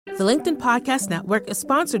The LinkedIn Podcast Network is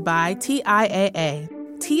sponsored by TIAA.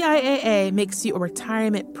 TIAA makes you a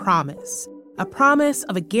retirement promise, a promise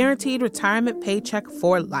of a guaranteed retirement paycheck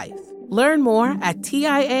for life. Learn more at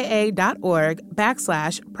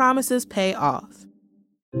TIAA.org/promises pay off.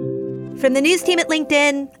 From the news team at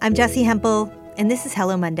LinkedIn, I'm Jessi Hempel, and this is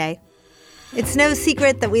Hello Monday. It's no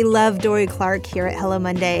secret that we love Dorie Clark here at Hello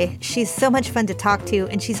Monday. She's so much fun to talk to,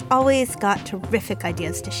 and she's always got terrific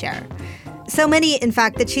ideas to share. So many, in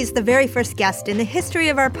fact, that she's the very first guest in the history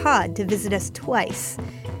of our pod to visit us twice.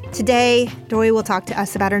 Today, Dorie will talk to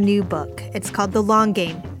us about her new book. It's called The Long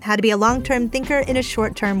Game: How to Be a Long-Term Thinker in a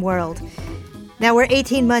Short-Term World. Now, we're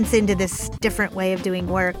 18 months into this different way of doing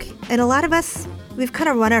work, and a lot of us, we've kind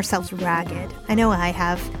of run ourselves ragged. I know I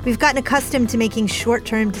have. We've gotten accustomed to making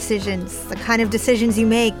short-term decisions, the kind of decisions you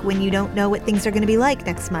make when you don't know what things are going to be like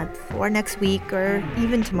next month, or next week, or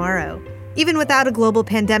even tomorrow. Even without a global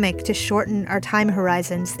pandemic to shorten our time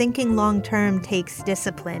horizons, thinking long-term takes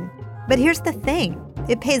discipline. But here's the thing.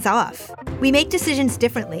 It pays off. We make decisions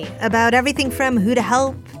differently about everything from who to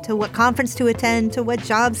help, to what conference to attend, to what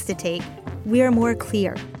jobs to take. We are more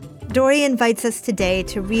clear. Dorie invites us today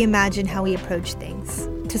to reimagine how we approach things,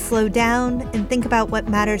 to slow down and think about what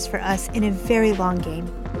matters for us in a very long game.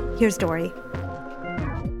 Here's Dorie.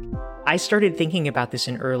 I started thinking about this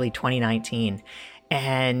in early 2019,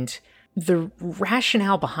 and the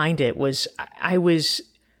rationale behind it was I was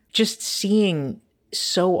just seeing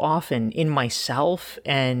so often in myself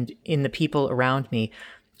and in the people around me,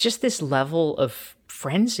 just this level of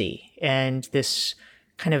frenzy and this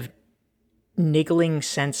kind of niggling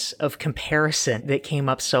sense of comparison that came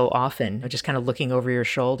up so often, just kind of looking over your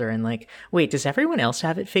shoulder and like, wait, does everyone else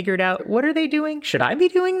have it figured out? What are they doing? Should I be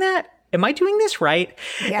doing that? Am I doing this right?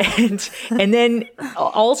 Yeah. And then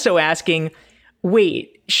also asking,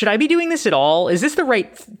 wait, should I be doing this at all? Is this the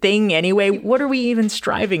right thing anyway? What are we even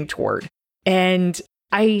striving toward? And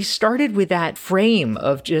I started with that frame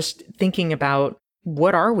of just thinking about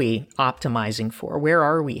what are we optimizing for? Where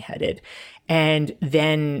are we headed? And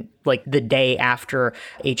then like the day after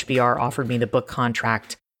HBR offered me the book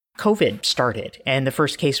contract, COVID started and the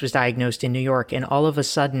first case was diagnosed in New York. And all of a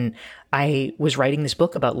sudden I was writing this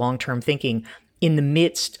book about long-term thinking in the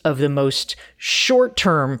midst of the most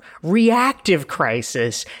short-term reactive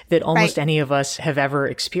crisis that almost any of us have ever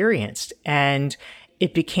experienced. And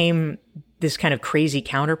it became this kind of crazy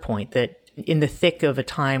counterpoint that in the thick of a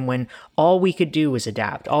time when all we could do was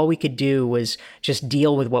adapt, all we could do was just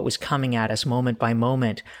deal with what was coming at us moment by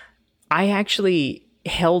moment, I actually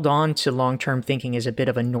held on to long-term thinking as a bit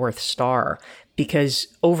of a North Star. Because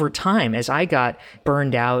over time, as I got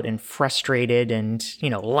burned out and frustrated and,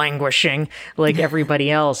 languishing like everybody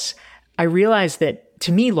else, I realized that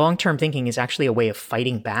to me, long-term thinking is actually a way of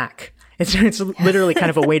fighting back. It's literally kind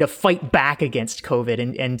of a way to fight back against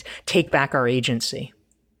COVID and take back our agency.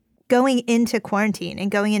 Going into quarantine and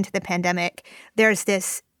going into the pandemic, there's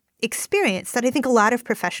this experience that I think a lot of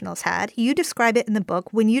professionals had. You describe it in the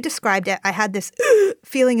book. When you described it, I had this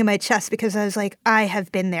feeling in my chest because I was like, I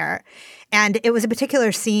have been there. And it was a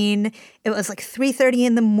particular scene. It was like 3:30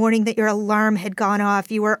 in the morning that your alarm had gone off.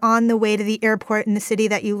 You were on the way to the airport in the city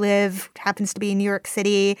that you live, which happens to be New York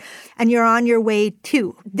City, and you're on your way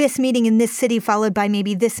to this meeting in this city, followed by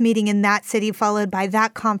maybe this meeting in that city, followed by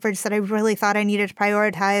that conference that I really thought I needed to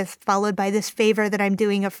prioritize, followed by this favor that I'm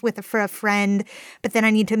doing for a friend, but then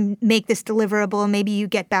I need to make this deliverable. Maybe you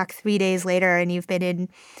get back 3 days later and you've been in,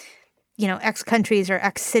 X countries or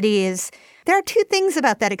X cities. There are two things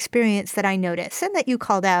about that experience that I notice and that you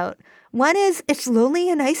called out. One is it's lonely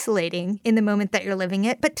and isolating in the moment that you're living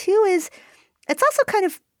it. But two is it's also kind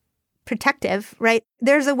of protective, right?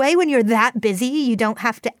 There's a way when you're that busy, you don't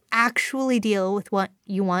have to actually deal with what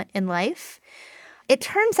you want in life. It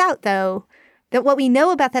turns out, though, that what we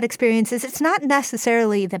know about that experience is it's not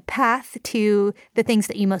necessarily the path to the things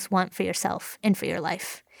that you most want for yourself and for your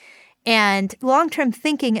life. And long-term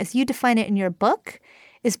thinking, as you define it in your book,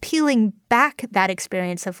 is peeling back that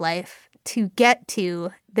experience of life to get to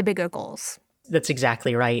the bigger goals. That's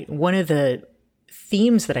exactly right. One of the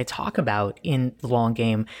themes that I talk about in The Long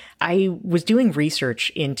Game, I was doing research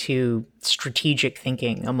into strategic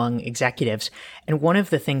thinking among executives. And one of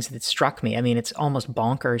the things that struck me, it's almost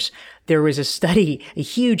bonkers. There was a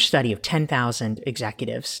huge study of 10,000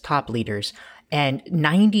 executives, top leaders, and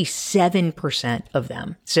 97% of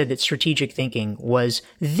them said that strategic thinking was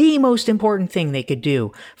the most important thing they could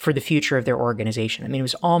do for the future of their organization. It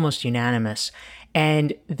was almost unanimous.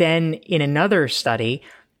 And then in another study,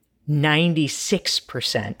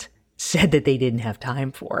 96% said that they didn't have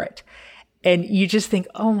time for it. And you just think,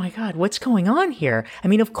 oh my God, what's going on here? I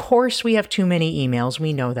mean, of course we have too many emails.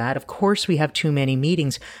 We know that. Of course we have too many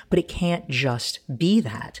meetings, but it can't just be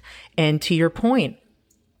that. And to your point,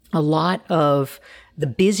 a lot of the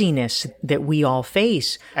busyness that we all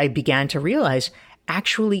face, I began to realize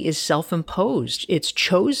actually is self-imposed. It's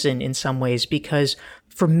chosen in some ways because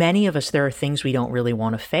for many of us, there are things we don't really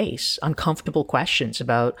want to face, uncomfortable questions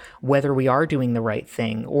about whether we are doing the right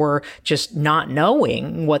thing or just not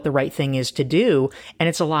knowing what the right thing is to do. And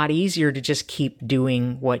it's a lot easier to just keep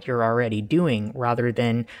doing what you're already doing rather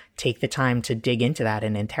than take the time to dig into that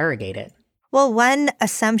and interrogate it. Well, one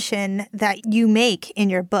assumption that you make in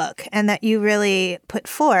your book and that you really put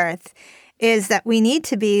forth is that we need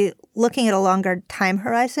to be looking at a longer time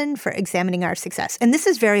horizon for examining our success. And this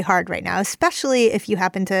is very hard right now, especially if you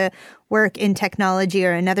happen to work in technology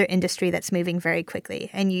or another industry that's moving very quickly.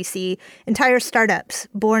 And you see entire startups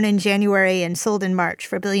born in January and sold in March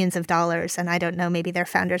for billions of dollars. And I don't know, maybe their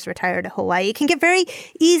founders retired to Hawaii. It can get very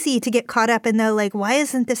easy to get caught up in the like, why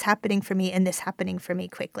isn't this happening for me and this happening for me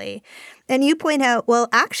quickly? And you point out, well,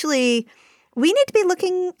 actually, we need to be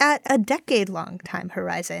looking at a decade-long time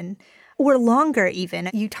horizon. Or longer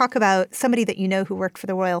even. You talk about somebody that you know who worked for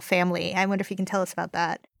the royal family. I wonder if you can tell us about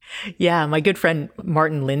that. Yeah, my good friend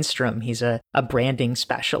Martin Lindstrom, he's a branding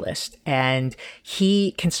specialist, and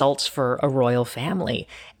he consults for a royal family.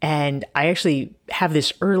 And I actually have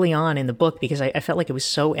this early on in the book because I felt like it was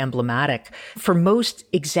so emblematic. For most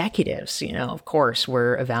executives, of course,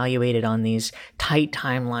 we're evaluated on these tight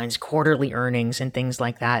timelines, quarterly earnings, and things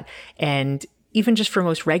like that. And even just for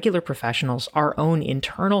most regular professionals, our own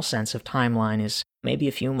internal sense of timeline is maybe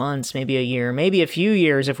a few months, maybe a year, maybe a few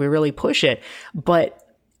years if we really push it. But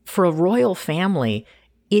for a royal family,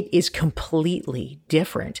 it is completely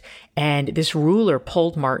different. And this ruler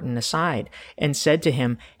pulled Martin aside and said to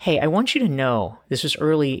him, hey, I want you to know, this was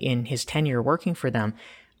early in his tenure working for them,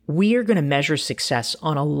 we are going to measure success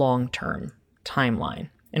on a long-term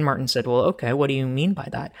timeline. And Martin said, well, okay, what do you mean by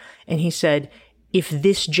that? And he said, if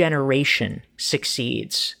this generation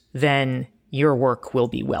succeeds, then your work will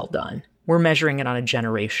be well done. We're measuring it on a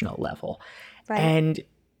generational level. Right. And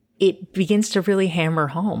it begins to really hammer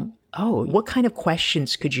home, oh, what kind of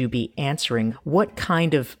questions could you be answering? What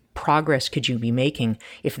kind of progress could you be making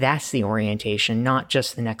if that's the orientation, not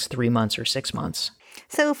just the next 3 months or 6 months?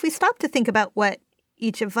 So if we stop to think about what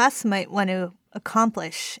each of us might want to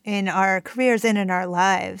accomplish in our careers and in our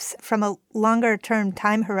lives from a longer term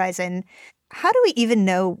time horizon, how do we even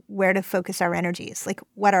know where to focus our energies, like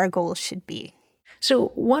what our goals should be? So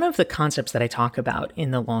one of the concepts that I talk about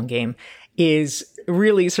in the long game is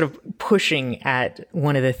really sort of pushing at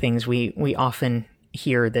one of the things we often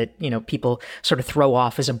hear that, people sort of throw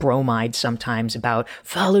off as a bromide sometimes about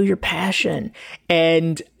follow your passion.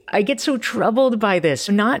 And I get so troubled by this,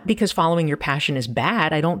 not because following your passion is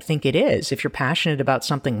bad. I don't think it is. If you're passionate about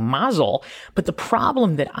something, mazel. But the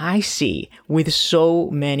problem that I see with so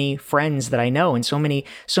many friends that I know and so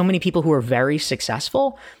many people who are very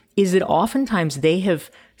successful is that oftentimes they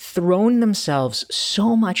have thrown themselves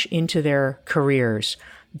so much into their careers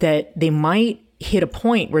that they might hit a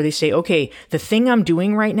point where they say, okay, the thing I'm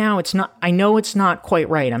doing right now, I know it's not quite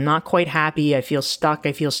right. I'm not quite happy. I feel stuck.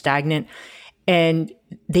 I feel stagnant. And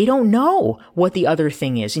they don't know what the other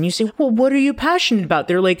thing is. And you say, well, what are you passionate about?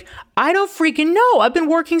 They're like, I don't freaking know. I've been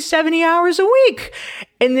working 70 hours a week.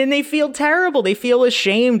 And then they feel terrible. They feel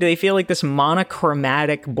ashamed. They feel like this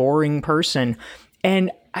monochromatic, boring person.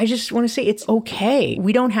 And I just want to say it's okay.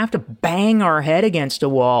 We don't have to bang our head against a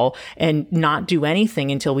wall and not do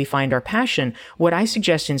anything until we find our passion. What I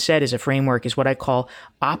suggest instead as a framework is what I call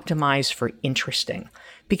optimize for interesting.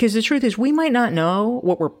 Because the truth is, we might not know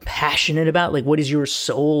what we're passionate about, like what is your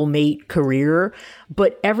soulmate career,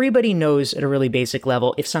 but everybody knows at a really basic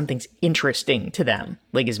level if something's interesting to them.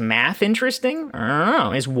 Like, is math interesting? I don't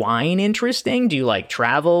know. Is wine interesting? Do you like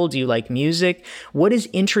travel? Do you like music? What is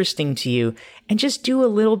interesting to you? And just do a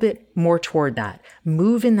little bit more toward that.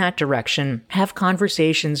 Move in that direction, have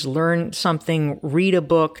conversations, learn something, read a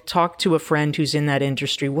book, talk to a friend who's in that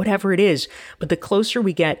industry, whatever it is. But the closer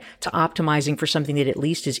we get to optimizing for something that at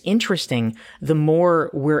least is interesting, the more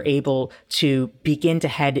we're able to begin to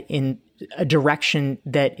head in a direction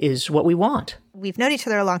that is what we want. We've known each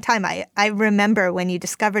other a long time. I remember when you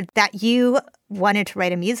discovered that you wanted to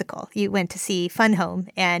write a musical. You went to see Fun Home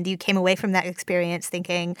and you came away from that experience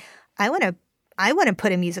thinking, I want to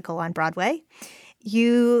put a musical on Broadway.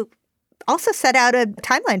 You also set out a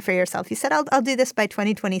timeline for yourself. You said, I'll do this by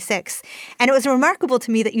 2026. And it was remarkable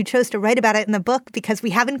to me that you chose to write about it in the book because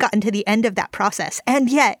we haven't gotten to the end of that process.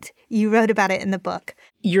 And yet you wrote about it in the book.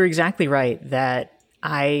 You're exactly right that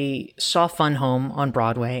I saw Fun Home on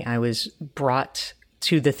Broadway. I was brought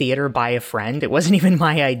to the theater by a friend. It wasn't even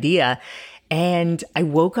my idea. And I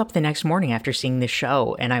woke up the next morning after seeing the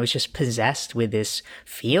show, and I was just possessed with this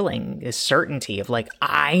feeling, this certainty of like,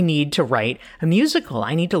 I need to write a musical.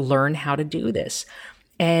 I need to learn how to do this.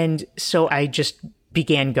 And so I just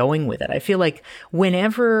began going with it. I feel like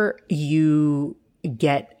whenever you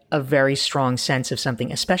get a very strong sense of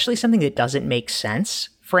something, especially something that doesn't make sense,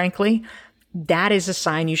 frankly, that is a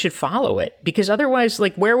sign you should follow it, because otherwise,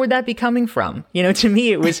 like, where would that be coming from? You know, to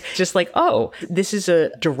me, it was just like, oh, this is a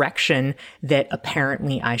direction that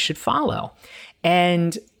apparently I should follow.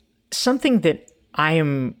 And something that I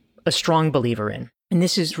am a strong believer in, and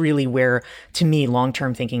this is really where, to me,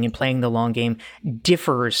 long-term thinking and playing the long game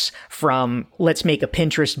differs from let's make a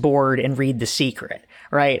Pinterest board and read The Secret,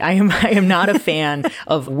 right? I am not a fan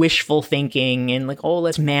of wishful thinking and like, oh,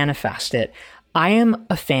 let's manifest it. I am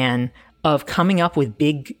a fan of coming up with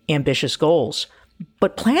big, ambitious goals,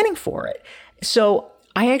 but planning for it. So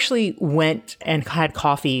I actually went and had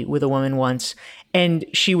coffee with a woman once, and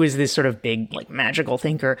she was this sort of big, like, magical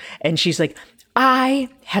thinker. And she's like, I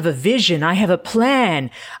have a vision. I have a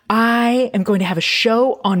plan. I am going to have a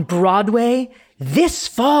show on Broadway this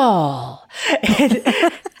fall. And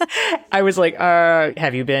I was like,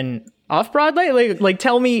 have you been off Broadway? Like,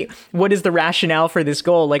 tell me, what is the rationale for this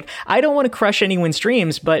goal? Like, I don't want to crush anyone's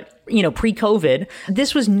dreams, but, you know, pre-COVID,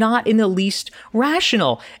 this was not in the least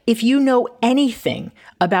rational. If you know anything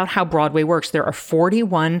about how Broadway works, there are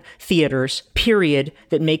 41 theaters, period,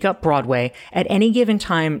 that make up Broadway. At any given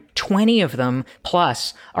time, 20 of them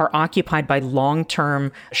plus are occupied by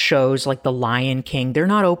long-term shows like The Lion King. They're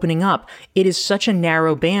not opening up. It is such a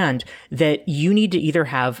narrow band that you need to either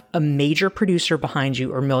have a major producer behind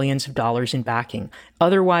you or millions of dollars in backing.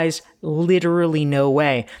 Otherwise, literally no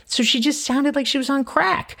way. So she just sounded like she was on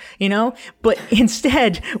crack, you know? But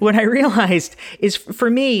instead, what I realized is, for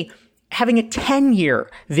me, having a 10-year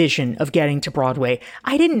vision of getting to Broadway,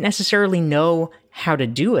 I didn't necessarily know how to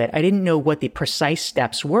do it. I didn't know what the precise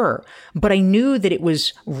steps were, but I knew that it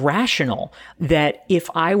was rational, that if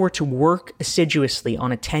I were to work assiduously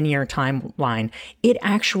on a 10-year timeline, it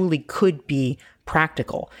actually could be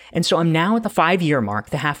practical. And so I'm now at the 5-year mark,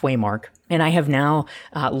 the halfway mark, and I have now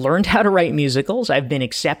learned how to write musicals. I've been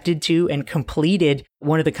accepted to and completed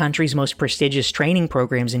one of the country's most prestigious training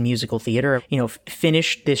programs in musical theater. You know,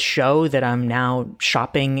 finished this show that I'm now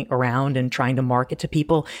shopping around and trying to market to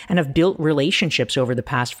people. And I've built relationships over the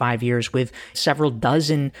past 5 years with several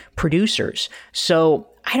dozen producers. So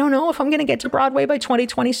I don't know if I'm going to get to Broadway by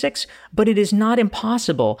 2026, but it is not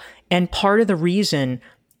impossible. And part of the reason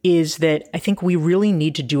is that I think we really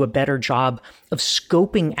need to do a better job of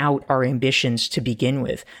scoping out our ambitions to begin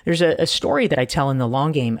with. There's a story that I tell in The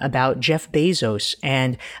Long Game about Jeff Bezos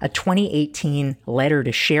and a 2018 letter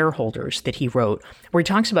to shareholders that he wrote, where he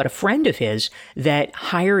talks about a friend of his that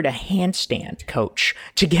hired a handstand coach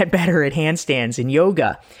to get better at handstands in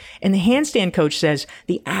yoga. And the handstand coach says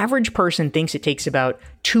the average person thinks it takes about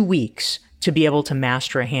 2 weeks to be able to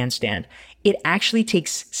master a handstand. It actually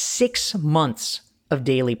takes 6 months of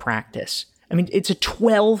daily practice. I mean, it's a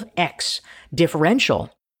 12x differential.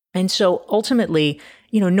 And so ultimately,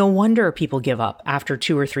 you know, no wonder people give up after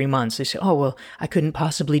 2 or 3 months. They say, oh, well, I couldn't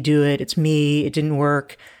possibly do it. It's me. It didn't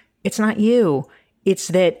work. It's not you. It's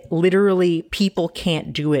that literally people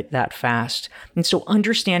can't do it that fast. And so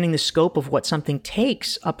understanding the scope of what something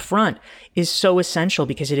takes up front is so essential,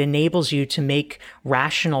 because it enables you to make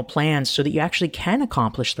rational plans so that you actually can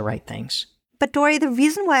accomplish the right things. But Dory, the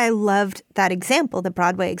reason why I loved that example, the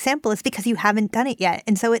Broadway example, is because you haven't done it yet.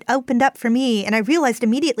 And so it opened up for me, and I realized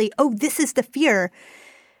immediately, oh, this is the fear.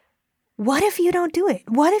 What if you don't do it?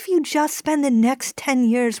 What if you just spend the next 10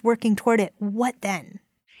 years working toward it? What then?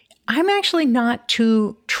 I'm actually not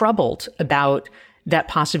too troubled about that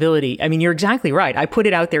possibility. I mean, you're exactly right. I put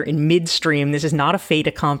it out there in midstream. This is not a fait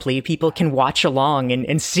accompli. People can watch along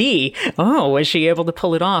and see, oh, was she able to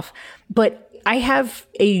pull it off? But I have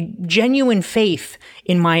a genuine faith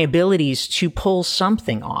in my abilities to pull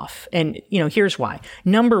something off. And, you know, here's why.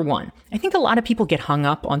 Number one, I think a lot of people get hung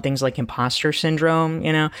up on things like imposter syndrome.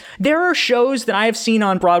 You know, there are shows that I have seen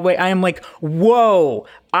on Broadway. I am like, whoa,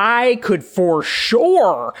 I could for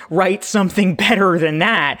sure write something better than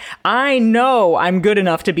that. I know I'm good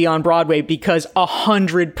enough to be on Broadway because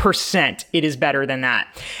 100% it is better than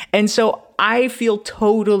that. And so I feel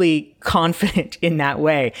totally confident in that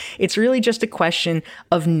way. It's really just a question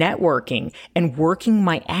of networking and working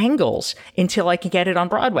my angles until I can get it on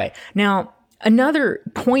Broadway. Now, another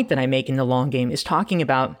point that I make in The Long Game is talking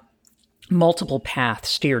about multiple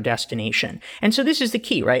paths to your destination. And so this is the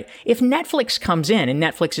key, right? If Netflix comes in and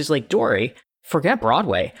Netflix is like, Dory, forget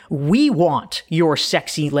Broadway. We want your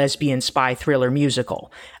sexy lesbian spy thriller musical.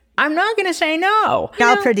 I'm not going to say no.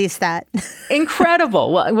 I'll produce that.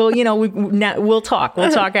 Incredible. Well, we'll talk.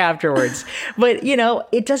 We'll talk afterwards. But,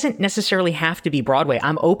 it doesn't necessarily have to be Broadway.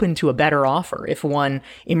 I'm open to a better offer if one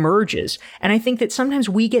emerges. And I think that sometimes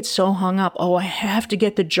we get so hung up, oh, I have to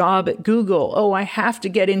get the job at Google. Oh, I have to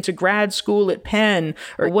get into grad school at Penn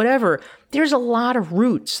or whatever. There's a lot of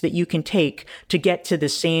routes that you can take to get to the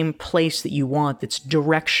same place that you want that's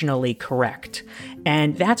directionally correct.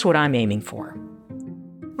 And that's what I'm aiming for.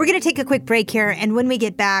 We're going to take a quick break here, and when we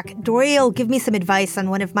get back, Dory will give me some advice on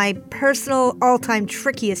one of my personal all-time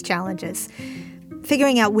trickiest challenges,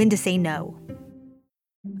 figuring out when to say no.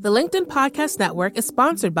 The LinkedIn Podcast Network is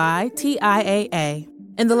sponsored by TIAA.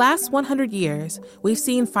 In the last 100 years, we've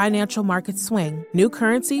seen financial markets swing, new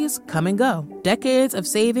currencies come and go, decades of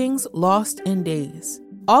savings lost in days,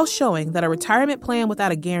 all showing that a retirement plan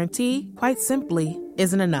without a guarantee, quite simply,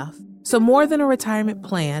 isn't enough. So more than a retirement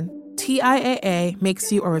plan, TIAA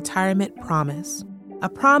makes you a retirement promise. A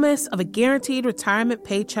promise of a guaranteed retirement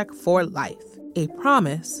paycheck for life. A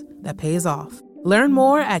promise that pays off. Learn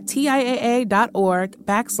more at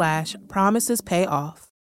TIAA.org/promisespayoff.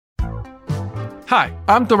 Hi,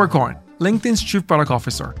 I'm Tomer Cohen, LinkedIn's Chief Product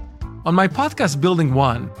Officer. On my podcast, Building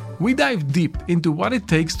One, we dive deep into what it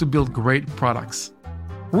takes to build great products.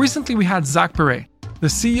 Recently, we had Zach Perret, the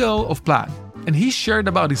CEO of Plaid, and he shared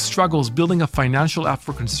about his struggles building a financial app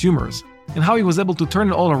for consumers and how he was able to turn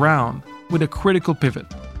it all around with a critical pivot.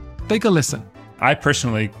 Take a listen. I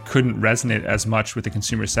personally couldn't resonate as much with the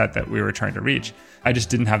consumer set that we were trying to reach. I just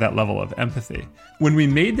didn't have that level of empathy. When we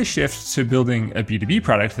made the shift to building a B2B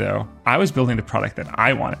product, though, I was building the product that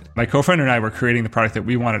I wanted. My co-founder and I were creating the product that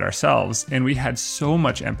we wanted ourselves, and we had so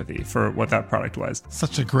much empathy for what that product was.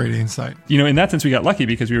 Such a great insight. In that sense, we got lucky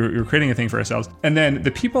because we were creating a thing for ourselves. And then the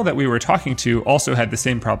people that we were talking to also had the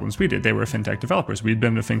same problems we did. They were fintech developers. We'd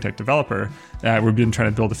been a fintech developer. We'd been trying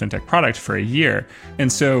to build a fintech product for a year.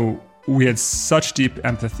 And so we had such deep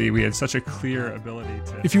empathy. We had such a clear ability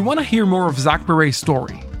to... If you want to hear more of Zach Perret's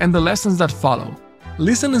story and the lessons that follow,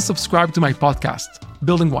 listen and subscribe to my podcast,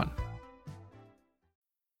 Building One.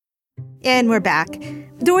 And we're back.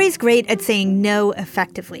 Dory's great at saying no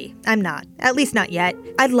effectively. I'm not. At least not yet.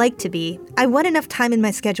 I'd like to be. I want enough time in my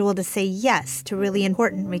schedule to say yes to really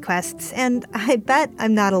important requests, and I bet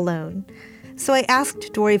I'm not alone. So I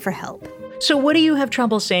asked Dory for help. So what do you have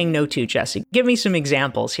trouble saying no to, Jessie? Give me some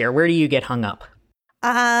examples here. Where do you get hung up?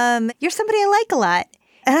 You're somebody I like a lot.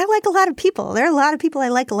 And I like a lot of people. There are a lot of people I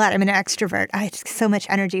like a lot. I'm an extrovert. I get so much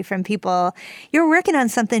energy from people. You're working on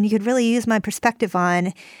something you could really use my perspective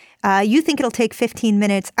on. You think it'll take 15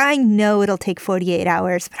 minutes. I know it'll take 48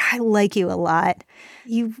 hours, but I like you a lot.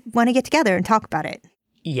 You want to get together and talk about it.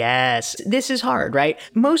 Yes. This is hard, right?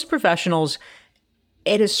 Most professionals,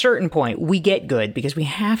 at a certain point, we get good because we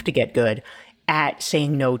have to get good at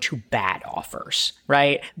saying no to bad offers,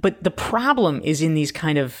 right? But the problem is in these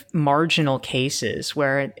kind of marginal cases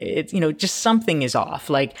where it's, just something is off.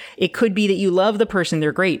 Like it could be that you love the person,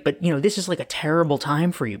 they're great, but this is like a terrible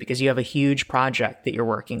time for you because you have a huge project that you're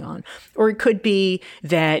working on. Or it could be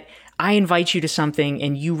that I invite you to something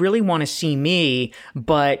and you really want to see me,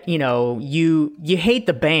 but you hate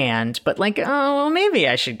the band, but maybe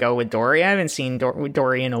I should go with Dory. I haven't seen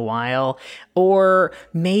Dory in a while. Or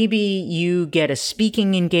maybe you get a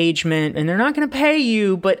speaking engagement and they're not going to pay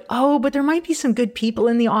you, but there might be some good people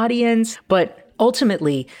in the audience. But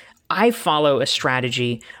ultimately, I follow a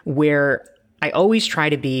strategy where I always try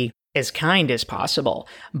to be as kind as possible,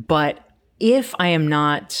 but if I am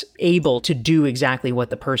not able to do exactly what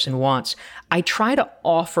the person wants, I try to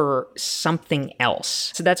offer something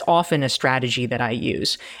else. So that's often a strategy that I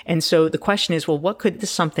use. And so the question is, well, what could this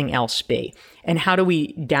something else be? And how do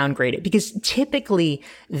we downgrade it? Because typically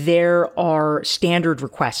there are standard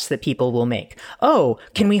requests that people will make. Oh,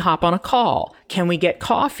 can we hop on a call? Can we get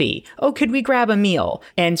coffee? Oh, could we grab a meal?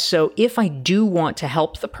 And so if I do want to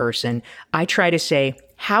help the person, I try to say,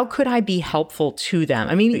 how could I be helpful to them?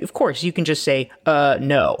 I mean, of course, you can just say,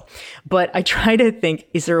 no. But I try to think,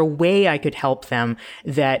 is there a way I could help them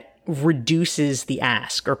that reduces the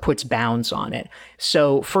ask or puts bounds on it?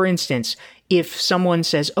 So, for instance, if someone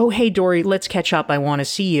says, oh, hey, Dory, let's catch up. I want to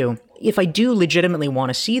see you. If I do legitimately want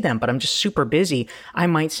to see them, but I'm just super busy, I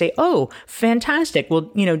might say, oh, fantastic. Well,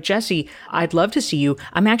 Jessie, I'd love to see you.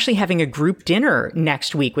 I'm actually having a group dinner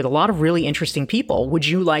next week with a lot of really interesting people. Would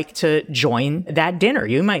you like to join that dinner?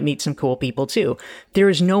 You might meet some cool people too. There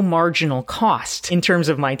is no marginal cost in terms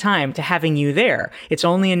of my time to having you there. It's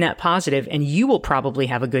only a net positive, and you will probably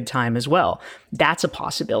have a good time as well. That's a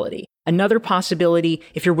possibility. Another possibility,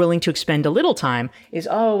 if you're willing to expend a little time, is,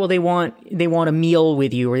 oh, well, they want a meal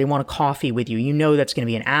with you or they want a coffee with you. You know that's going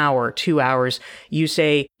to be an hour, 2 hours. You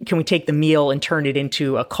say, can we take the meal and turn it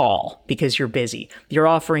into a call because you're busy? You're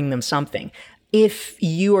offering them something. If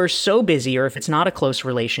you are so busy, or if it's not a close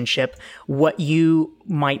relationship, what you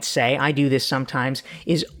might say, I do this sometimes,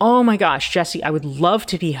 is, oh my gosh, Jesse, I would love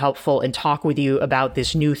to be helpful and talk with you about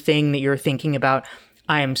this new thing that you're thinking about.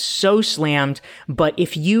 I am so slammed, but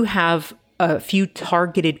if you have a few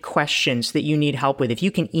targeted questions that you need help with, if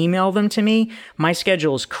you can email them to me, my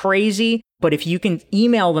schedule is crazy, but if you can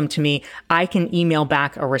email them to me, I can email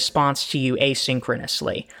back a response to you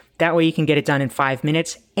asynchronously. That way you can get it done in 5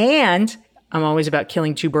 minutes, and I'm always about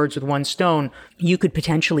killing two birds with one stone. You could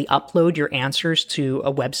potentially upload your answers to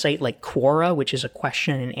a website like Quora, which is a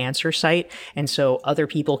question and answer site. And so other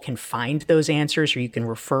people can find those answers, or you can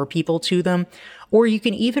refer people to them. Or you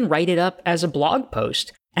can even write it up as a blog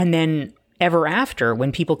post. And then ever after,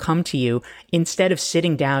 when people come to you, instead of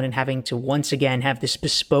sitting down and having to once again have this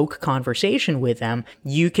bespoke conversation with them,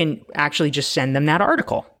 you can actually just send them that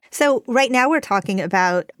article. So right now we're talking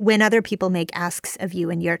about when other people make asks of you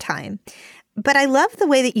in your time. But I love the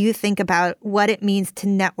way that you think about what it means to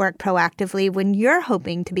network proactively when you're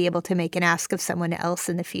hoping to be able to make an ask of someone else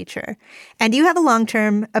in the future. And you have a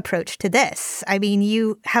long-term approach to this. I mean,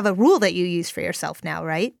 you have a rule that you use for yourself now,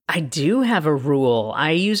 right? I do have a rule.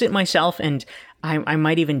 I use it myself, and I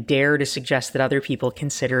might even dare to suggest that other people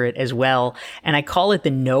consider it as well. And I call it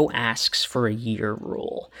the no asks for a year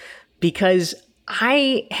rule. Because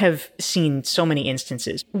I have seen so many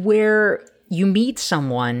instances where you meet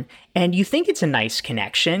someone and you think it's a nice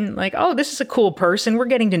connection, like, oh, this is a cool person. We're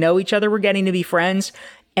getting to know each other. We're getting to be friends.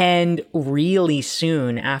 And really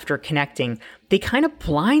soon after connecting, they kind of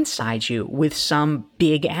blindside you with some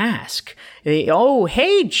big ask. Oh,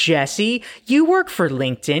 hey, Jesse, you work for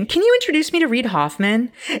LinkedIn. Can you introduce me to Reid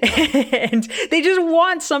Hoffman? And they just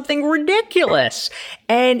want something ridiculous.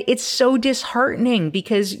 And it's so disheartening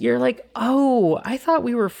because you're like, oh, I thought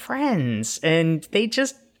we were friends. And they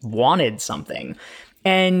just wanted something.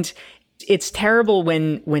 And it's terrible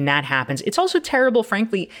when that happens. It's also terrible,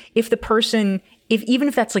 frankly, if the person, even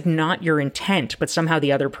if that's like not your intent, but somehow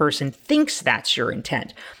the other person thinks that's your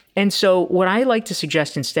intent. And so what I like to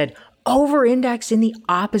suggest instead, over-index in the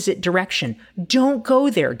opposite direction. Don't go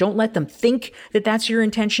there. Don't let them think that that's your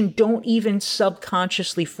intention. Don't even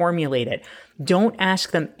subconsciously formulate it. Don't ask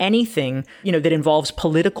them anything, that involves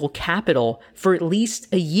political capital for at least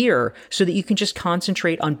a year so that you can just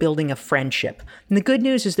concentrate on building a friendship. And the good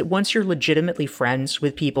news is that once you're legitimately friends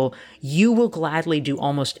with people, you will gladly do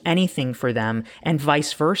almost anything for them and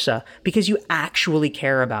vice versa because you actually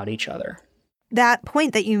care about each other. That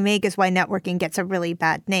point that you make is why networking gets a really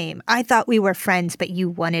bad name. I thought we were friends, but you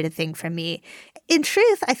wanted a thing from me. In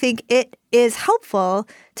truth, I think it is helpful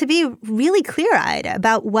to be really clear-eyed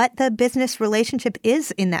about what the business relationship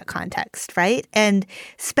is in that context, right? And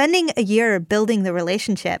spending a year building the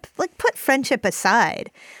relationship, like put friendship aside,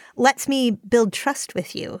 lets me build trust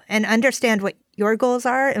with you and understand what your goals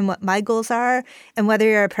are and what my goals are, and whether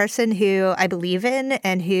you're a person who I believe in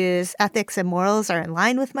and whose ethics and morals are in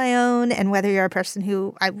line with my own, and whether you're a person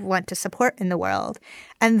who I want to support in the world.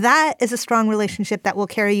 And that is a strong relationship that will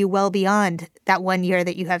carry you well beyond that 1 year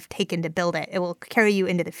that you have taken to build it. It will carry you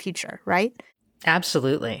into the future, right?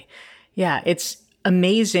 Absolutely. Yeah, it's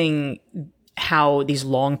amazing how these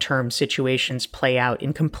long-term situations play out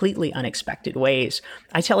in completely unexpected ways.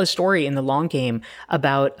 I tell a story in The Long Game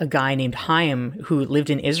about a guy named Chaim who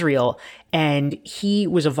lived in Israel, and he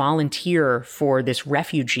was a volunteer for this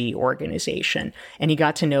refugee organization, and he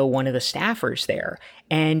got to know one of the staffers there.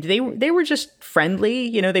 And they were just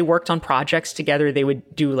friendly. They worked on projects together. They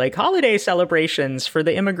would do like holiday celebrations for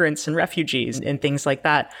the immigrants and refugees and things like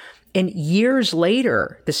that. And years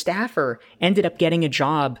later, the staffer ended up getting a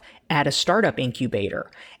job at a startup incubator.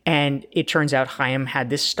 And it turns out Chaim had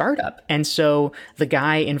this startup. And so the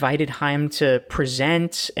guy invited Chaim to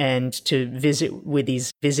present and to visit with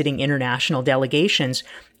these visiting international delegations.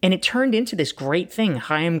 And it turned into this great thing.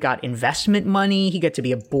 Chaim got investment money. He got to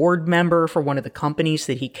be a board member for one of the companies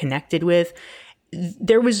that he connected with.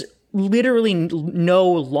 There was literally no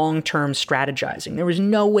long-term strategizing. There was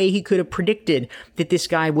no way he could have predicted that this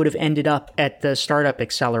guy would have ended up at the startup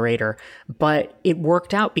accelerator, but it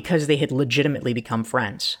worked out because they had legitimately become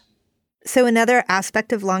friends. So another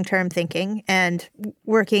aspect of long-term thinking and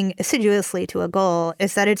working assiduously to a goal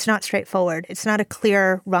is that it's not straightforward. It's not a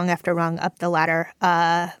clear rung after rung up the ladder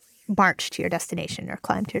march to your destination or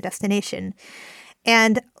climb to your destination.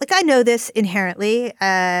 And I know this inherently.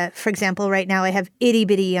 For example, right now I have itty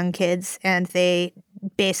bitty young kids, and they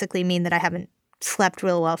basically mean that I haven't slept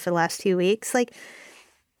real well for the last 2 weeks. Like,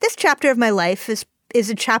 this chapter of my life is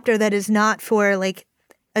a chapter that is not for like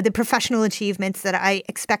the professional achievements that I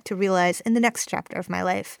expect to realize in the next chapter of my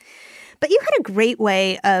life. But you had a great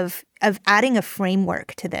way of adding a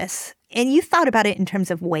framework to this. And you thought about it in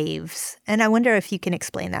terms of waves. And I wonder if you can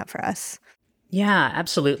explain that for us. Yeah,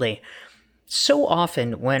 absolutely. So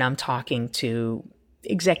often when I'm talking to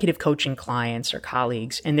executive coaching clients or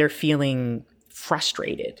colleagues and they're feeling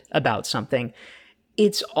frustrated about something,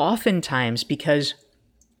 it's oftentimes because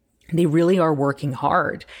they really are working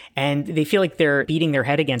hard and they feel like they're beating their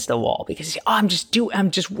head against the wall because I'm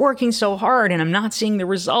just working so hard and I'm not seeing the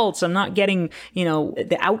results. I'm not getting,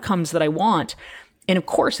 the outcomes that I want. And of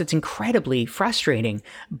course, it's incredibly frustrating.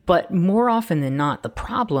 But more often than not, the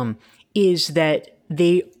problem is that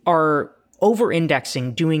they are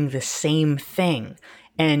over-indexing doing the same thing.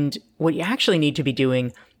 And what you actually need to be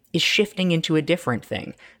doing is shifting into a different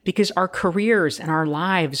thing, because our careers and our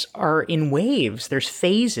lives are in waves. There's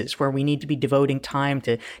phases where we need to be devoting time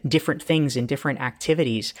to different things and different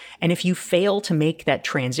activities. And if you fail to make that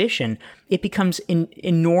transition, it becomes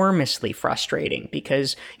enormously frustrating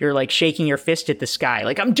because you're like shaking your fist at the sky,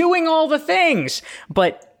 like, I'm doing all the things.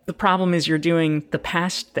 But the problem is you're doing the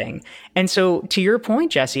past thing. And so to your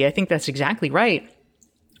point, Jesse, I think that's exactly right.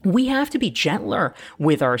 We have to be gentler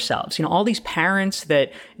with ourselves. All these parents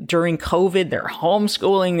that during COVID, they're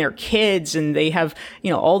homeschooling their kids and they have,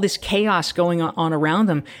 all this chaos going on around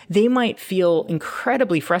them. They might feel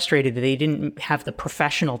incredibly frustrated that they didn't have the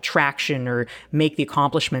professional traction or make the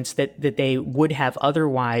accomplishments that they would have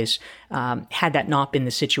otherwise, had that not been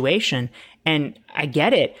the situation. And I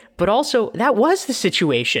get it, but also that was the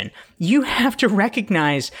situation. You have to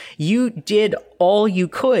recognize you did all you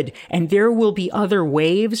could, and there will be other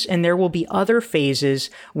waves and there will be other phases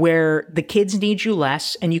where the kids need you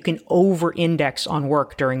less and you can over-index on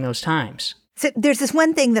work during those times. So there's this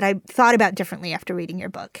one thing that I thought about differently after reading your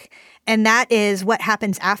book, and that is what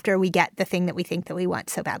happens after we get the thing that we think that we want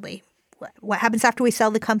so badly. What happens after we sell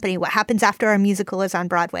the company? What happens after our musical is on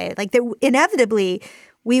Broadway? Like, inevitably,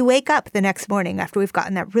 we wake up the next morning after we've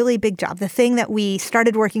gotten that really big job, the thing that we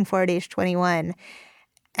started working for at age 21,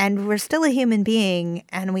 and we're still a human being,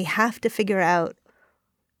 and we have to figure out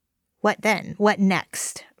what then, what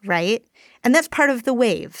next, right? And that's part of the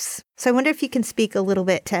waves. So I wonder if you can speak a little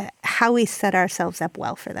bit to how we set ourselves up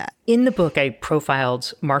well for that. In the book, I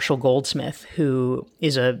profiled Marshall Goldsmith, who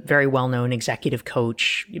is a very well-known executive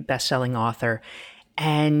coach, best-selling author,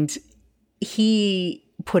 and he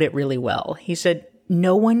put it really well. He said,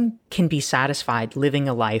 no one can be satisfied living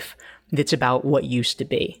a life that's about what used to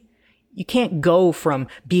be. You can't go from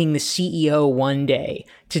being the CEO one day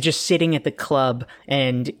to just sitting at the club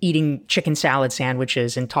and eating chicken salad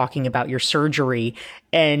sandwiches and talking about your surgery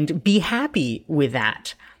and be happy with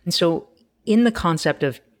that. And so in the concept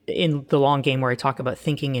of, in the long game where I talk about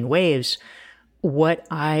thinking in waves, what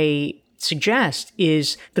I suggest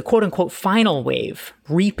is the quote unquote final wave,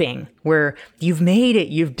 reaping, where you've made it,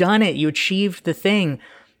 you've done it, you achieved the thing.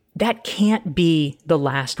 That can't be the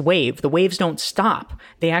last wave. The waves don't stop.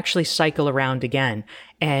 They actually cycle around again.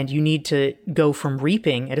 And you need to go from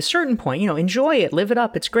reaping at a certain point, enjoy it, live it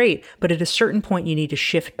up, it's great. But at a certain point, you need to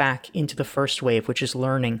shift back into the first wave, which is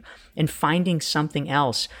learning and finding something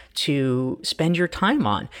else to spend your time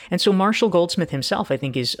on. And so Marshall Goldsmith himself, I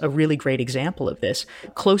think, is a really great example of this.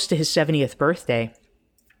 Close to his 70th birthday,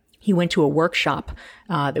 he went to a workshop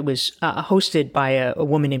that was hosted by a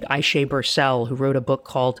woman named Aisha Bursell, who wrote a book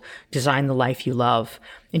called Design the Life You Love.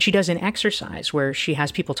 And she does an exercise where she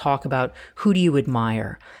has people talk about, who do you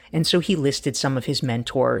admire? And so he listed some of his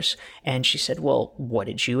mentors. And she said, well, what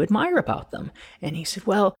did you admire about them? And he said,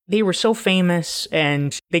 well, they were so famous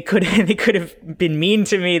and they could have been mean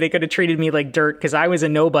to me. They could have treated me like dirt because I was a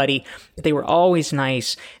nobody. But they were always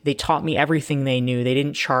nice. They taught me everything they knew. They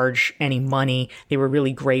didn't charge any money. They were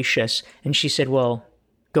really gracious. And she said, well,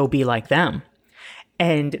 go be like them.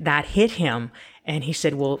 And that hit him. And he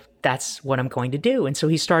said, well, that's what I'm going to do. And so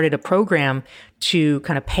he started a program to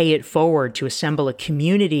kind of pay it forward, to assemble a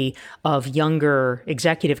community of younger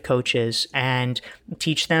executive coaches and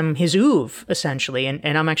teach them his oeuvre, essentially.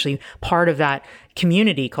 And I'm actually part of that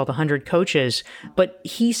community called 100 Coaches. But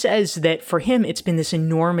he says that for him, it's been this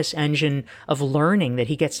enormous engine of learning, that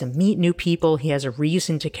he gets to meet new people. He has a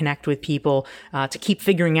reason to connect with people, to keep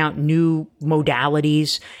figuring out new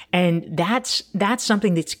modalities. And that's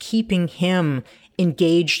something that's keeping him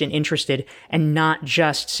engaged and interested, and not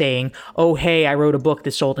just saying, oh, hey, I wrote a book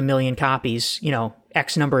that sold 1 million copies,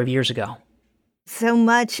 X number of years ago. So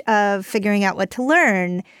much of figuring out what to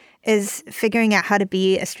learn is figuring out how to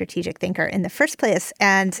be a strategic thinker in the first place.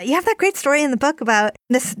 And you have that great story in the book about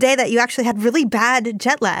this day that you actually had really bad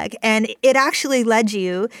jet lag. And it actually led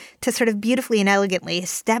you to sort of beautifully and elegantly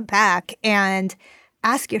step back and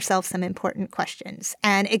ask yourself some important questions.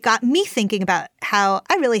 And it got me thinking about how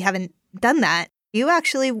I really haven't done that. You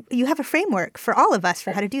have a framework for all of us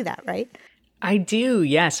for how to do that, right? I do,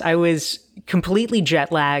 yes. I was completely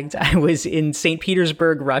jet lagged. I was in St.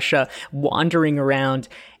 Petersburg, Russia, wandering around,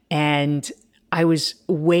 and I was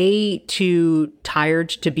way too tired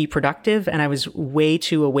to be productive, and I was way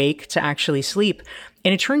too awake to actually sleep.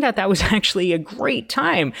 And it turned out that was actually a great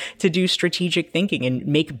time to do strategic thinking and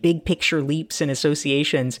make big picture leaps and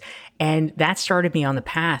associations. And that started me on the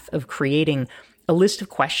path of creating a list of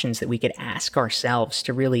questions that we could ask ourselves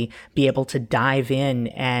to really be able to dive in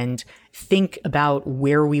and think about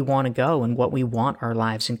where we want to go and what we want our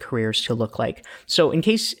lives and careers to look like. So in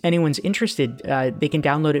case anyone's interested, they can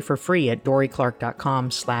download it for free at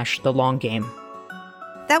doryclark.com/thelonggame.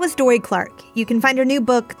 That was Dorie Clark. You can find her new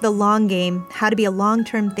book, The Long Game, How to Be a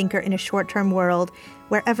Long-Term Thinker in a Short-Term World,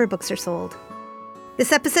 wherever books are sold.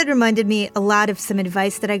 This episode reminded me a lot of some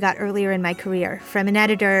advice that I got earlier in my career from an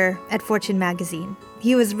editor at Fortune magazine.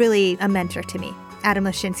 He was really a mentor to me, Adam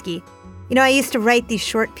Lashinsky. You know, I used to write these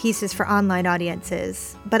short pieces for online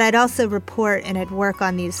audiences, but I'd also report and I'd work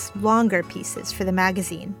on these longer pieces for the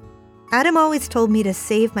magazine. Adam always told me to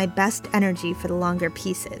save my best energy for the longer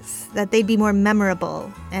pieces, that they'd be more memorable,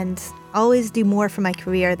 and always do more for my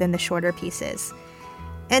career than the shorter pieces.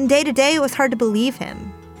 And day to day, it was hard to believe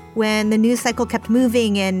him. When the news cycle kept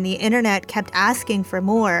moving and the internet kept asking for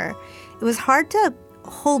more, it was hard to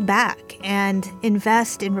hold back and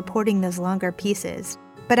invest in reporting those longer pieces.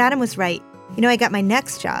 But Adam was right. You know, I got my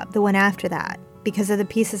next job, the one after that, because of the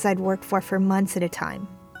pieces I'd worked for months at a time,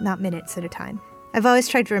 not minutes at a time. I've always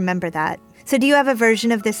tried to remember that. So do you have a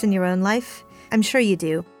version of this in your own life? I'm sure you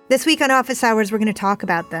do. This week on Office Hours, we're going to talk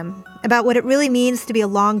about them, about what it really means to be a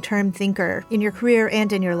long-term thinker in your career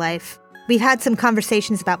and in your life. We've had some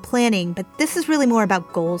conversations about planning, but this is really more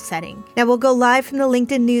about goal setting. Now, we'll go live from the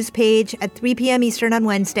LinkedIn news page at 3 p.m. Eastern on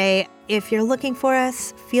Wednesday. If you're looking for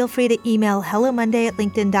us, feel free to email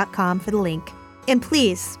hellomonday@linkedin.com for the link. And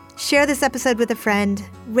please, share this episode with a friend.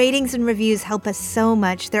 Ratings and reviews help us so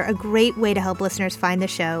much. They're a great way to help listeners find the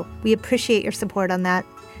show. We appreciate your support on that.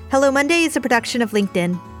 Hello Monday is a production of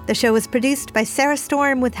LinkedIn. The show was produced by Sarah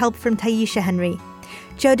Storm with help from Taisha Henry.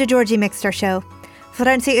 Joe DeGiorgi mixed our show.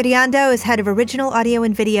 Florencia Iriando is head of original audio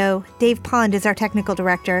and video. Dave Pond is our technical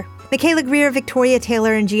director. Michaela Greer, Victoria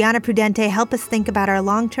Taylor, and Gianna Prudente help us think about our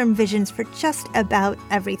long-term visions for just about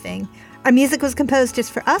everything. Our music was composed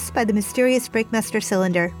just for us by the mysterious Breakmaster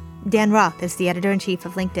Cylinder. Dan Roth is the editor-in-chief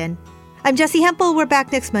of LinkedIn. I'm Jessi Hempel. We're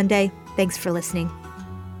back next Monday. Thanks for listening.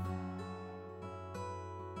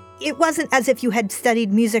 It wasn't as if you had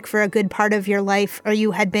studied music for a good part of your life or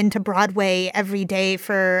you had been to Broadway every day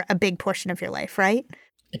for a big portion of your life, right?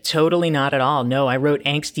 Totally not at all. No, I wrote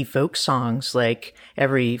angsty folk songs like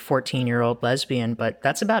every 14-year-old lesbian, but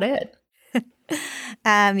that's about it.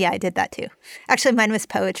 Yeah, I did that too. Actually, mine was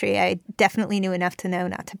poetry. I definitely knew enough to know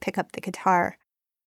not to pick up the guitar.